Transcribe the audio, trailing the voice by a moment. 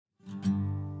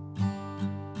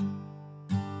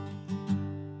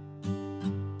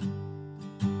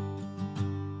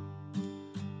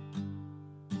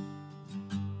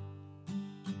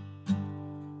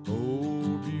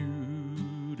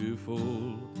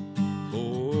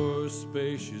for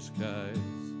spacious skies,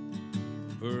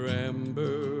 for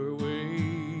amber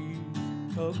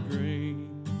waves of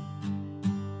grain,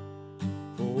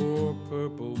 for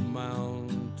purple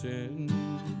mountain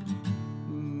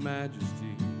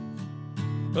majesties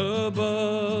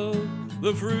above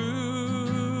the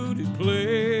fruited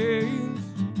plains.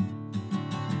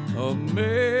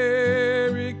 America,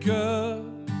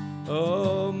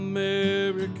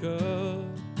 America,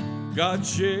 God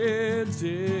sheds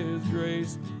His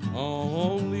grace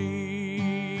on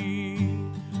thee,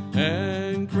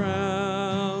 and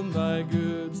crown thy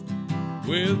goods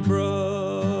with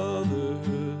brotherhood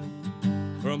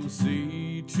from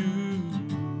sea to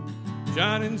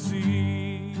shining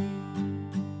sea.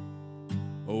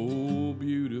 Oh,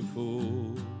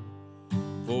 beautiful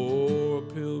for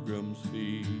pilgrims'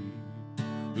 feet,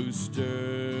 whose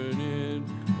stern in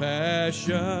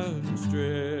passion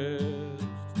stressed,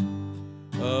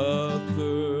 a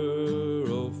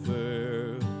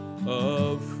thoroughfare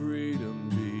of freedom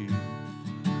be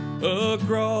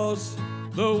across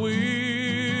the wilderness.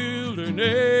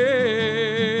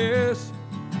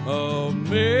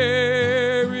 America,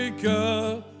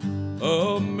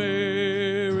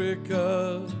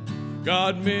 America,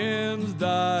 God mends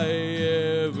thy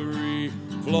every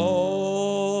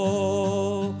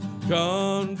flaw,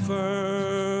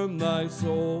 confirm thy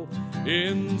soul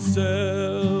in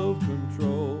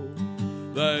self-control,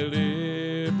 thy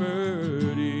liberty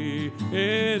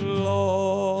in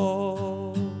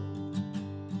law.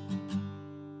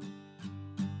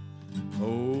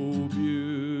 Oh,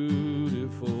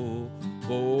 beautiful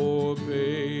for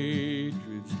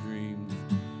patriots' dreams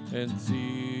and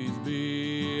seas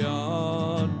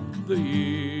beyond the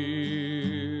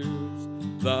years,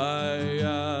 thy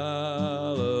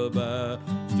alabaster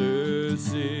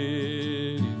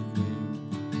cities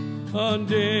gleam,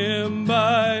 undimmed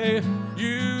by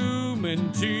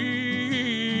human tears.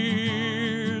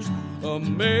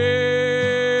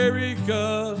 America,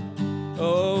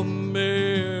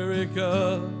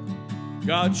 America,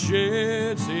 God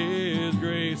sheds His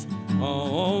grace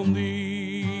on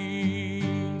thee,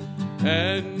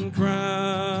 and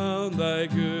crown thy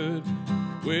good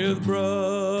with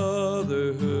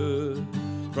brotherhood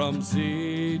from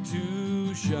sea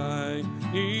to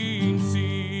shining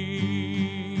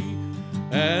sea,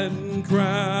 and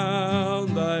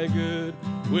crown thy good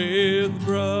with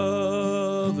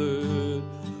brotherhood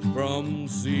from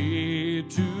sea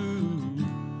to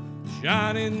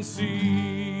shining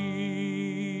sea.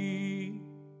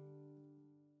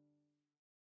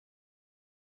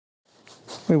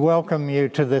 We welcome you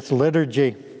to this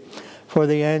liturgy for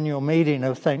the annual meeting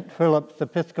of St. Philip's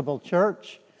Episcopal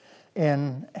Church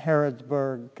in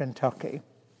Harrodsburg, Kentucky.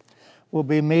 We'll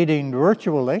be meeting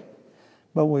virtually,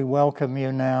 but we welcome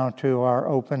you now to our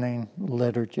opening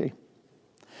liturgy.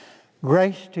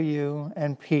 Grace to you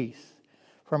and peace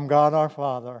from God our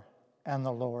Father and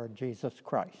the Lord Jesus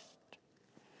Christ.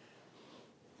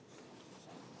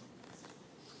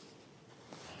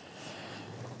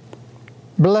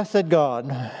 Blessed God,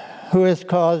 who has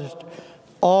caused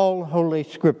all Holy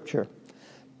Scripture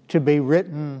to be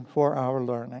written for our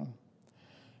learning,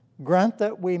 grant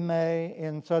that we may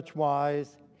in such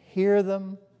wise hear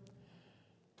them,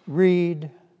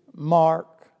 read,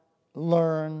 mark,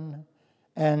 learn,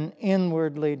 and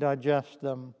inwardly digest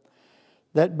them,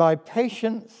 that by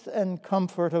patience and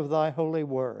comfort of thy holy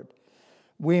word,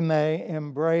 we may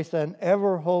embrace and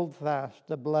ever hold fast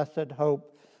the blessed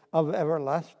hope of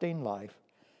everlasting life,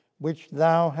 which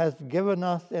thou hast given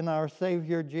us in our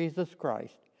Savior Jesus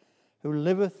Christ, who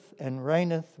liveth and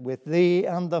reigneth with thee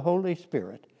and the Holy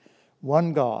Spirit,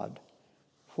 one God,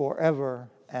 forever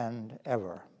and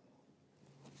ever.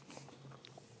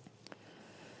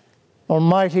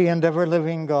 Almighty and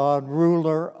ever-living God,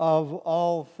 ruler of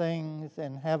all things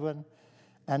in heaven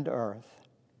and earth,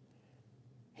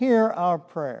 hear our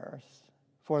prayers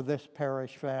for this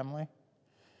parish family.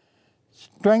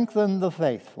 Strengthen the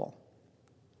faithful,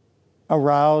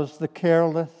 arouse the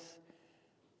careless,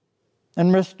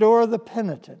 and restore the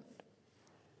penitent.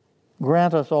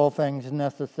 Grant us all things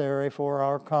necessary for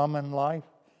our common life,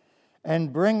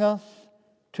 and bring us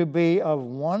to be of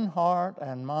one heart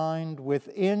and mind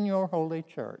within your holy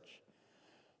church,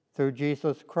 through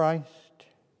Jesus Christ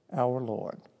our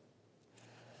Lord.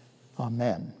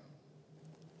 Amen.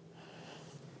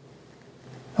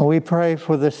 And we pray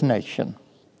for this nation.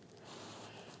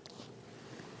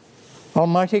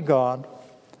 Almighty God,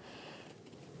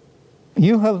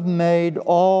 you have made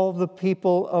all the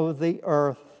people of the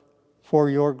earth for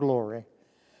your glory,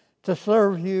 to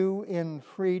serve you in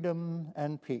freedom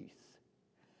and peace.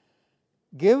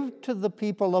 Give to the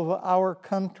people of our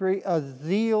country a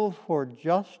zeal for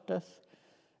justice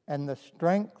and the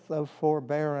strength of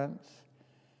forbearance,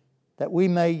 that we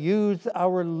may use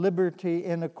our liberty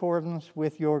in accordance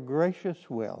with your gracious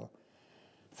will.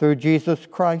 Through Jesus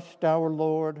Christ our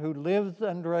Lord, who lives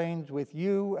and reigns with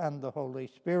you and the Holy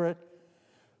Spirit,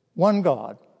 one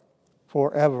God,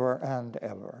 forever and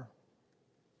ever.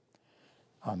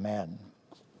 Amen.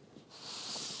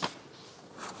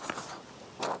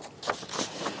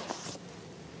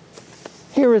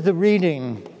 Here is a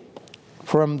reading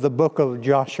from the book of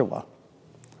Joshua.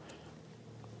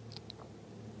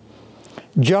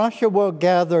 Joshua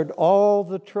gathered all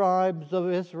the tribes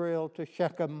of Israel to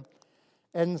Shechem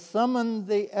and summoned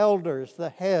the elders, the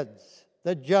heads,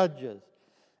 the judges,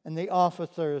 and the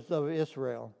officers of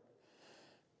Israel.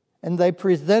 And they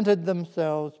presented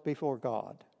themselves before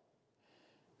God.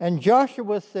 And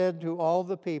Joshua said to all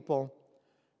the people,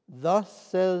 "Thus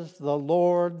says the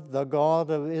Lord, the God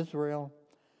of Israel,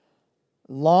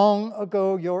 long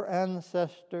ago your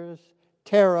ancestors,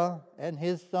 Terah and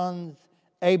his sons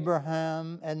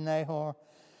Abraham and Nahor,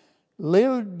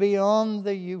 lived beyond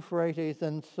the Euphrates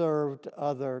and served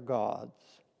other gods.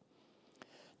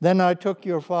 Then I took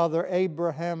your father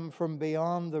Abraham from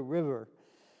beyond the river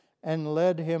and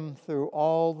led him through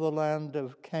all the land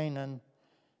of Canaan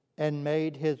and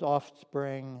made his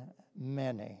offspring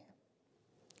many.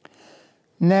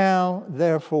 Now,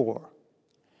 therefore,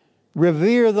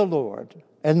 revere the Lord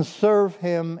and serve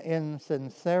him in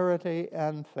sincerity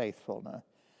and faithfulness.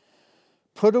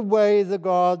 Put away the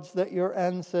gods that your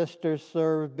ancestors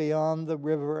served beyond the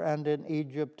river and in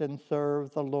Egypt and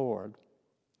serve the Lord.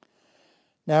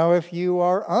 Now, if you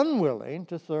are unwilling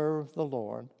to serve the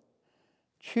Lord,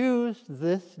 choose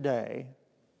this day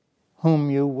whom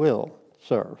you will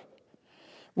serve,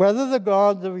 whether the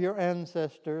gods of your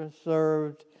ancestors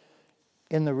served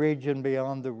in the region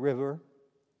beyond the river,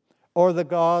 or the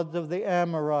gods of the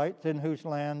Amorites in whose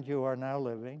land you are now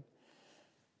living.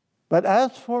 But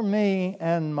as for me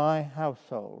and my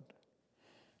household,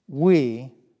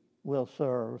 we will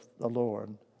serve the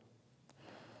Lord."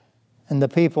 And the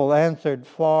people answered,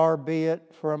 "Far be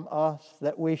it from us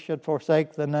that we should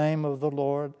forsake the name of the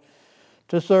Lord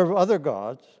to serve other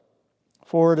gods.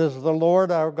 For it is the Lord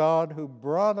our God who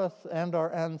brought us and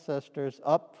our ancestors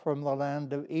up from the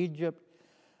land of Egypt,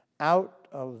 out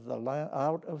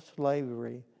of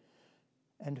slavery,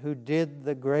 and who did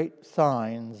the great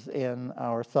signs in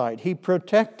our sight. He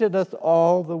protected us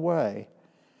all the way,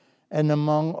 and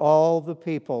among all the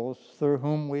peoples through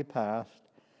whom we passed.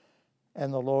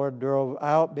 And the Lord drove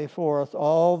out before us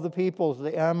all the peoples,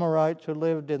 the Amorites who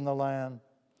lived in the land.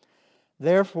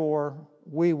 Therefore,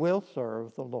 we will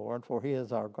serve the Lord, for he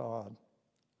is our God."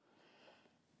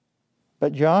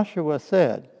 But Joshua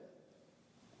said,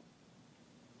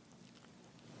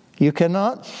 "You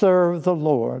cannot serve the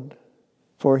Lord,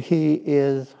 for he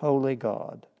is holy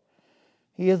God.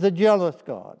 He is a jealous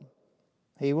God.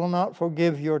 He will not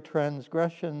forgive your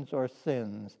transgressions or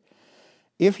sins.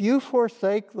 If you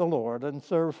forsake the Lord and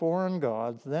serve foreign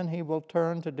gods, then he will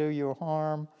turn to do you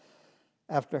harm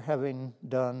after having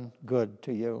done good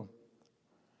to you."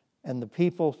 And the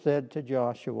people said to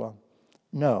Joshua,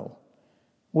 "No,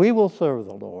 we will serve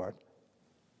the Lord."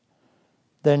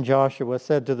 Then Joshua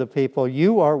said to the people,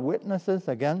 "You are witnesses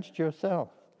against yourself,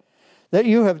 that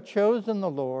you have chosen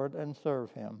the Lord and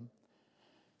serve him."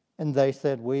 And they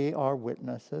said, "We are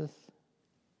witnesses."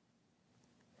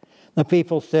 The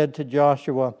people said to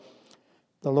Joshua,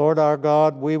 "The Lord our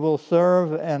God we will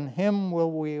serve, and him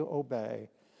will we obey."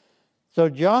 So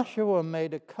Joshua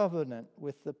made a covenant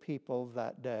with the people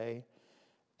that day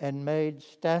and made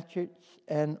statutes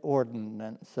and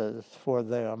ordinances for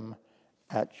them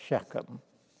at Shechem.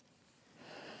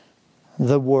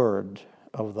 The word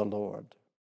of the Lord.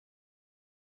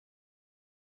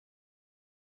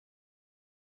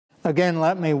 Again,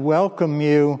 let me welcome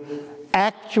you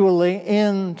actually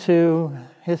into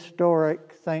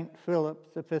historic St.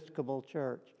 Philip's Episcopal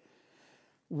Church.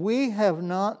 We have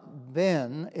not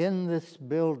been in this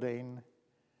building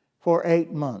for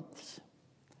 8 months.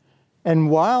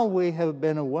 And while we have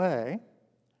been away,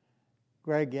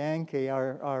 Greg Yankee,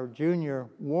 our junior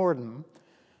warden,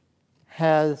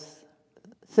 has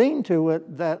seen to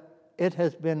it that it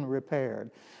has been repaired.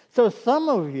 So some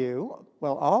of you,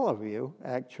 well, all of you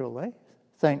actually,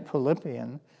 St.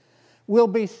 Philippian, will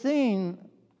be seeing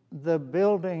the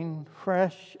building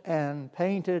fresh and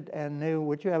painted and new,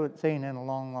 which you haven't seen in a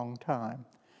long, long time.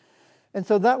 And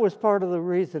so that was part of the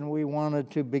reason we wanted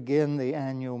to begin the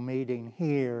annual meeting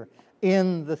here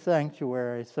in the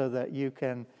sanctuary, so that you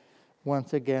can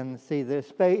once again see this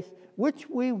space, which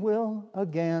we will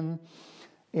again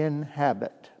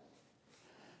inhabit.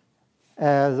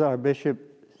 As our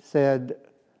bishop said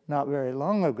not very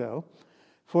long ago,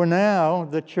 for now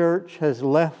the church has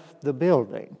left the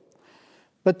building.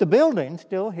 But the building's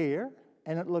still here,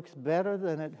 and it looks better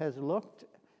than it has looked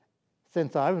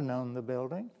since I've known the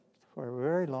building for a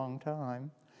very long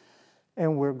time,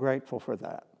 and we're grateful for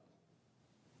that.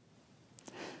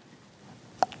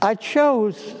 I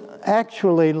chose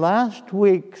actually last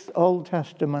week's Old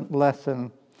Testament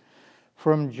lesson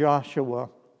from Joshua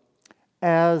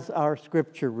as our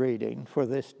scripture reading for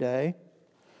this day,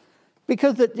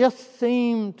 because it just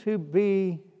seemed to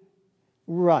be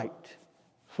right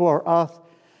for us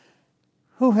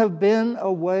who have been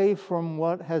away from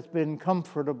what has been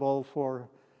comfortable for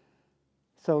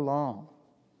so long.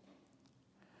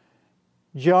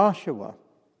 Joshua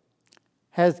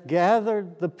has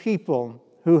gathered the people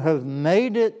who have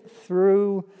made it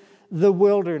through the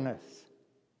wilderness.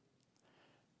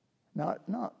 Not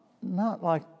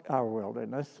like our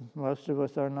wilderness. Most of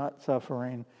us are not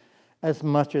suffering as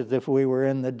much as if we were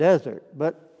in the desert.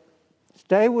 But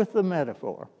stay with the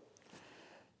metaphor.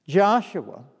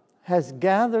 Joshua has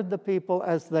gathered the people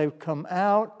as they've come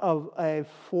out of a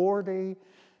 40-year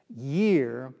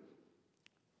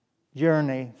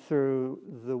journey through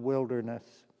the wilderness.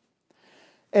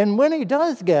 And when he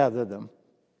does gather them,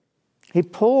 he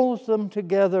pulls them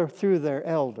together through their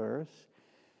elders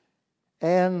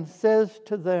and says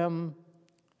to them,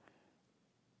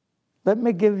 let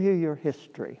me give you your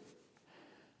history.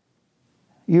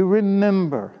 You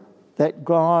remember that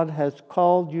God has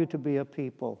called you to be a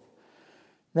people,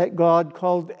 that God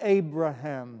called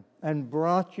Abraham and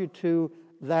brought you to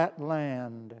that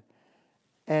land.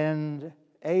 And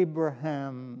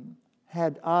Abraham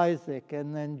had Isaac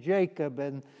and then Jacob,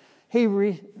 and he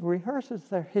rehearses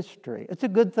their history. It's a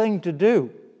good thing to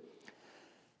do.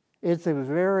 It's a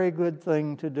very good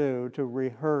thing to do, to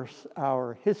rehearse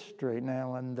our history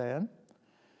now and then.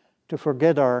 To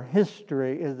forget our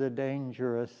history is a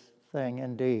dangerous thing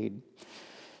indeed.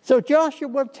 So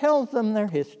Joshua tells them their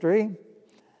history,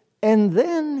 and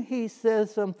then he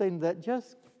says something that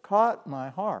just caught my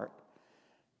heart.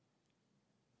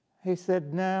 He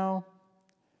said, now,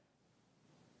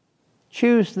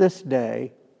 choose this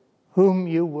day whom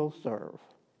you will serve.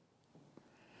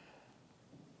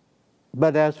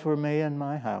 But as for me and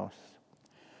my house,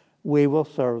 we will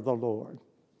serve the Lord.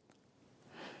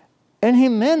 And he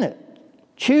meant it.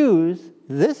 Choose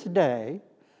this day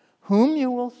whom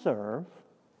you will serve.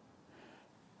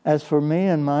 As for me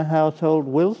and my household,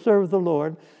 we'll serve the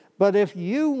Lord. But if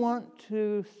you want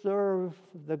to serve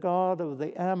the God of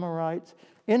the Amorites,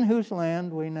 in whose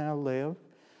land we now live,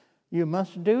 you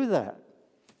must do that.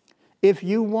 If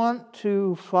you want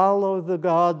to follow the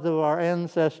gods of our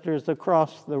ancestors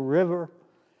across the river,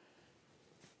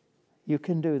 you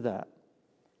can do that.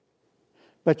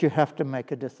 But you have to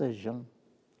make a decision.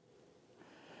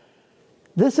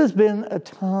 This has been a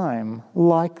time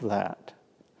like that.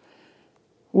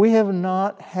 We have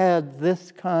not had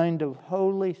this kind of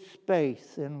holy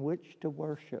space in which to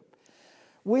worship.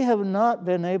 We have not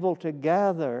been able to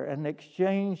gather and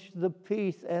exchange the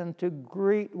peace and to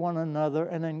greet one another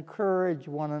and encourage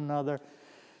one another.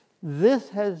 This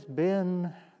has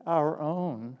been our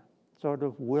own sort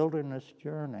of wilderness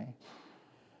journey.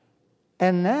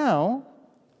 And now,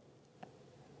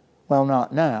 well,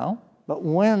 not now, but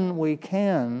when we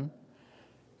can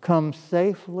come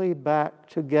safely back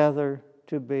together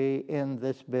to be in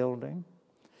this building,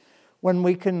 when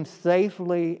we can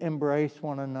safely embrace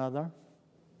one another,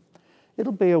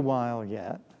 it'll be a while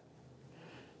yet.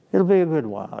 It'll be a good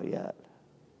while yet.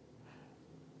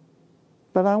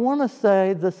 But I want to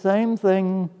say the same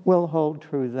thing will hold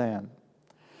true then.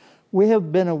 We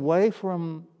have been away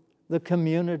from the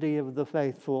community of the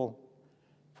faithful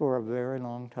for a very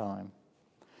long time.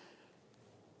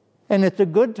 And it's a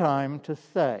good time to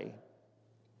say,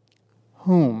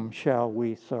 whom shall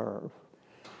we serve?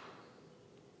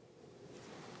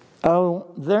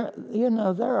 Oh, there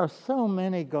are so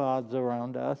many gods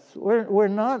around us. We're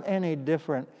not any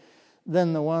different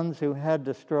than the ones who had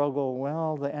to struggle.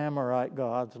 Well, the Amorite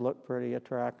gods look pretty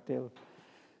attractive.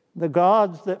 The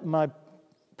gods that my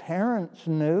parents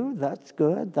knew, that's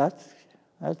good. That's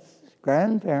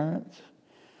grandparents.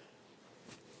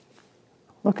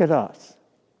 Look at us.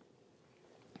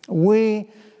 We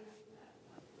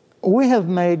have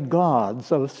made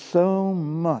gods of so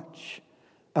much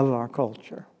of our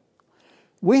culture.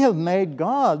 We have made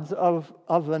gods of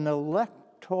an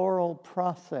electoral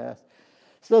process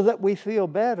so that we feel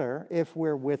better if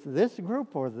we're with this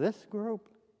group or this group,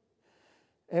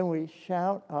 and we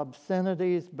shout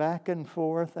obscenities back and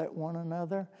forth at one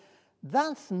another.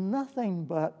 That's nothing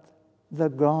but the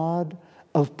God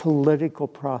of political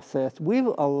process. We've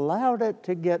allowed it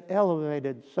to get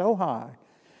elevated so high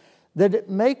that it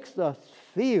makes us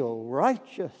feel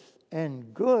righteous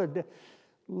and good,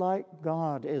 like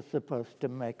God is supposed to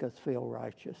make us feel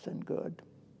righteous and good.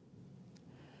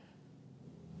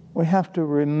 We have to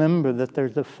remember that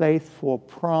there's a faithful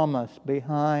promise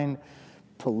behind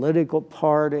political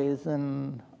parties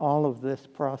and all of this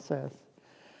process,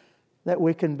 that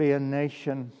we can be a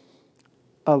nation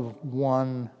of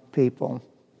one people.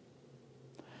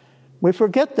 We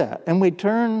forget that, and we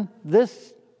turn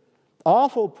this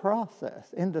awful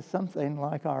process into something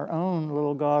like our own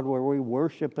little God, where we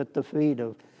worship at the feet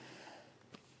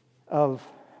of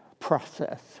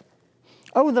process.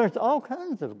 Oh, there's all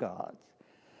kinds of gods.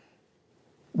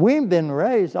 We've been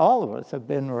raised, all of us have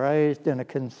been raised in a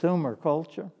consumer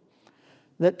culture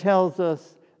that tells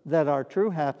us that our true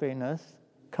happiness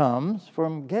comes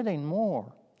from getting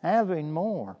more, having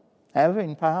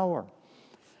power,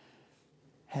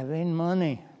 having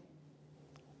money.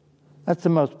 That's the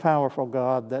most powerful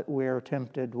God that we're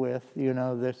tempted with,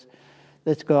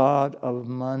 this God of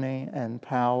money and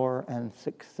power and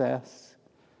success.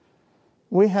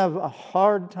 We have a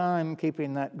hard time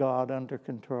keeping that God under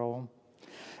control.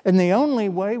 And the only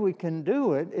way we can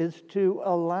do it is to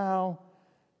allow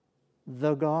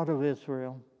the God of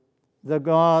Israel, the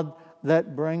God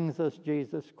that brings us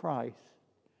Jesus Christ,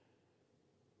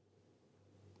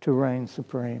 to reign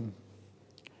supreme.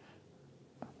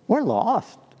 We're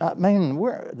lost. I mean,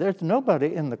 there's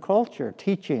nobody in the culture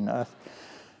teaching us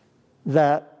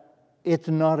that it's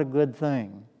not a good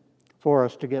thing for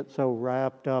us to get so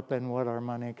wrapped up in what our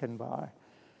money can buy.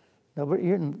 No, but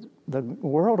the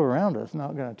world around us is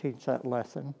not going to teach that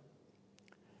lesson.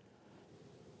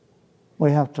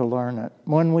 We have to learn it.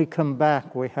 When we come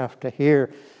back, we have to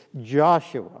hear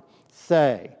Joshua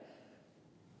say,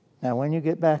 now when you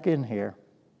get back in here,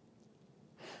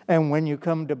 and when you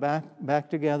come back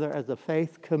together as a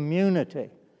faith community,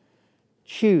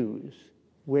 choose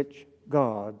which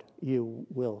God you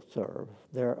will serve.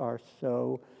 There are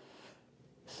so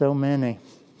many.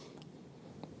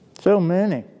 So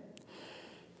many.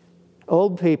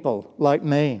 Old people like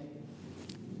me,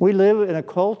 we live in a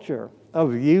culture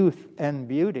of youth and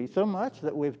beauty, so much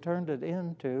that we've turned it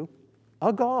into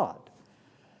a god.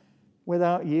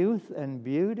 Without youth and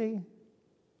beauty,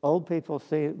 old people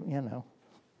see,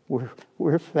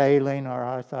 we're failing, our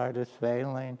eyesight is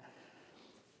failing,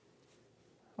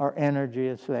 our energy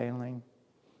is failing.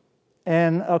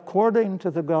 And according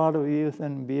to the God of youth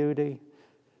and beauty,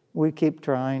 we keep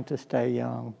trying to stay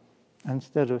young.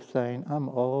 Instead of saying, I'm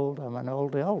old, I'm an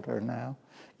old elder now.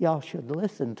 Y'all should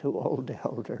listen to old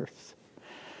elders.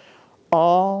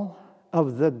 All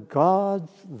of the gods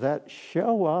that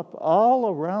show up all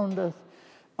around us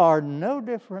are no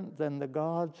different than the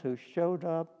gods who showed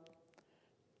up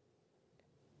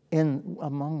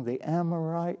among the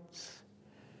Amorites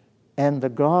and the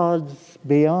gods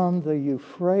beyond the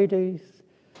Euphrates.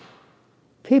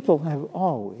 People have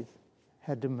always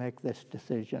had to make this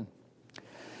decision.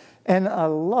 And I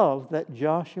love that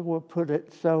Joshua put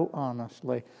it so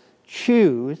honestly.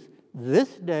 Choose this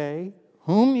day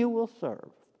whom you will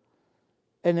serve.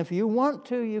 And if you want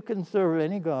to, you can serve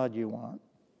any God you want.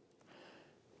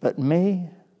 But me,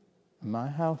 my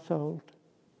household,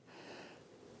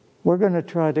 we're going to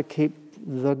try to keep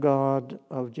the God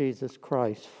of Jesus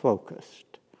Christ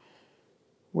focused.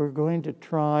 We're going to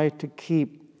try to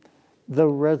keep the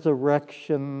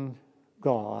resurrection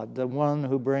God, the one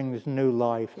who brings new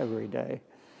life every day.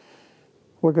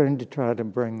 We're going to try to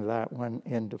bring that one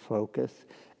into focus.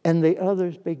 And the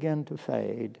others begin to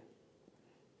fade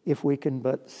if we can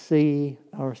but see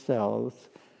ourselves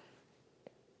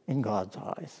in God's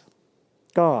eyes.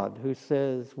 God who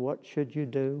says, what should you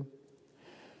do?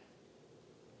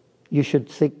 You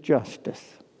should seek justice.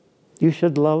 You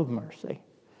should love mercy.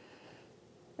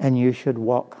 And you should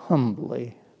walk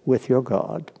humbly with your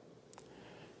God.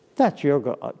 That's your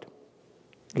God,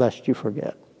 lest you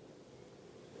forget.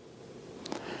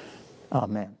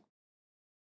 Amen.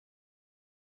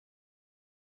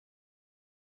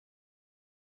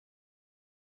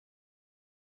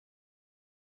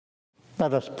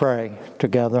 Let us pray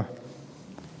together.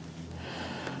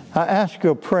 I ask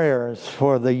your prayers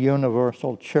for the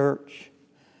universal church,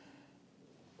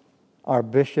 our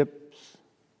bishops,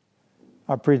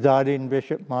 our presiding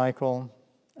Bishop Michael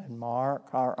and Mark,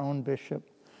 our own bishop.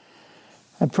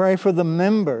 I pray for the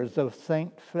members of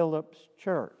St. Philip's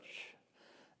Church,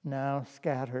 now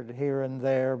scattered here and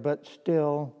there, but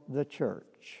still the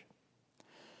church.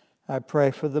 I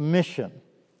pray for the mission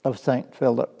of St.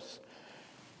 Philip's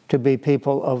to be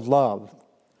people of love,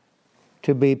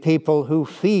 to be people who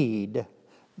feed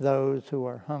those who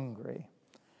are hungry,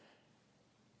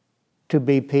 to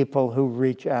be people who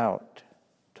reach out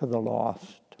to the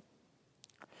lost.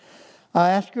 I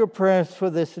ask your prayers for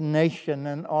this nation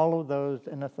and all of those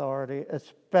in authority,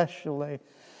 especially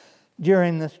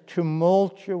during this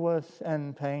tumultuous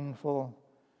and painful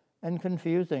and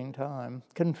confusing time.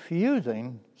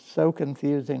 So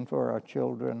confusing for our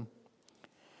children.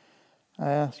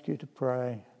 I ask you to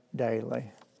pray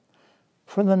daily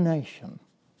for the nation.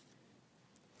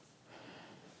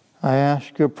 I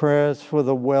ask your prayers for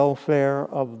the welfare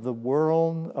of the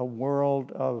world, a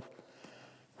world of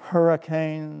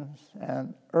hurricanes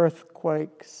and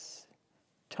earthquakes,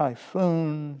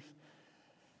 typhoons,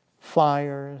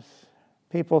 fires,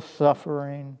 people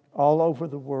suffering all over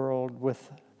the world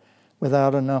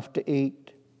without enough to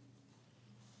eat,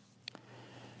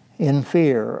 in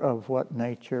fear of what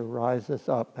nature rises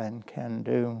up and can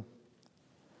do.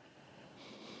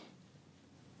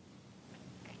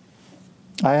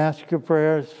 I ask your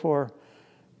prayers for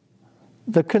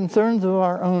the concerns of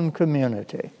our own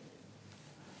community,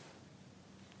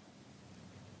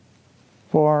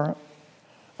 for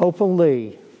Opal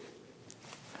Lee,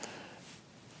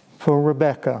 for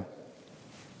Rebecca,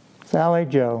 Sally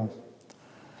Jo,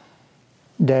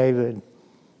 David,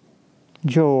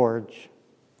 George,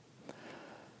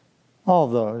 all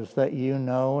those that you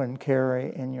know and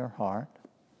carry in your heart.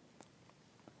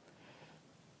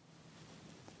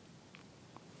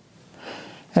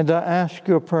 And I ask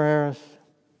your prayers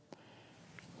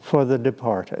for the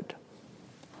departed.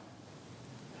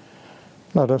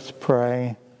 Let us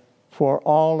pray for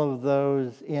all of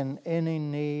those in any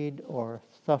need or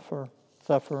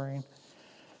suffering.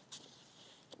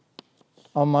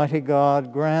 Almighty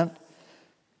God, grant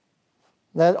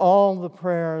that all the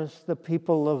prayers the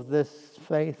people of this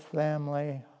faith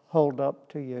family hold up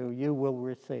to you, you will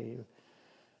receive,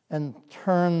 and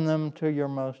turn them to your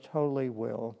most holy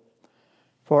will,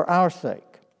 for our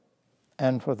sake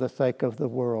and for the sake of the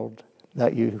world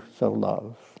that you so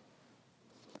love.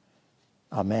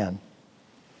 Amen.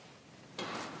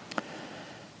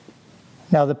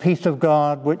 Now the peace of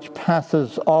God, which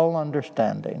passes all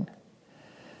understanding,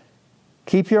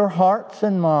 keep your hearts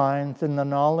and minds in the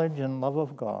knowledge and love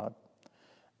of God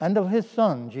and of His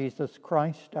Son, Jesus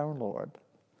Christ our Lord.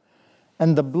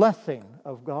 And the blessing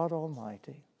of God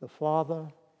Almighty, the Father,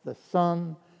 the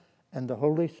Son, and the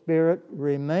Holy Spirit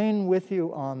remain with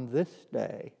you on this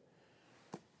day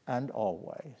and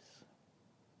always.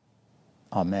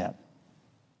 Amen.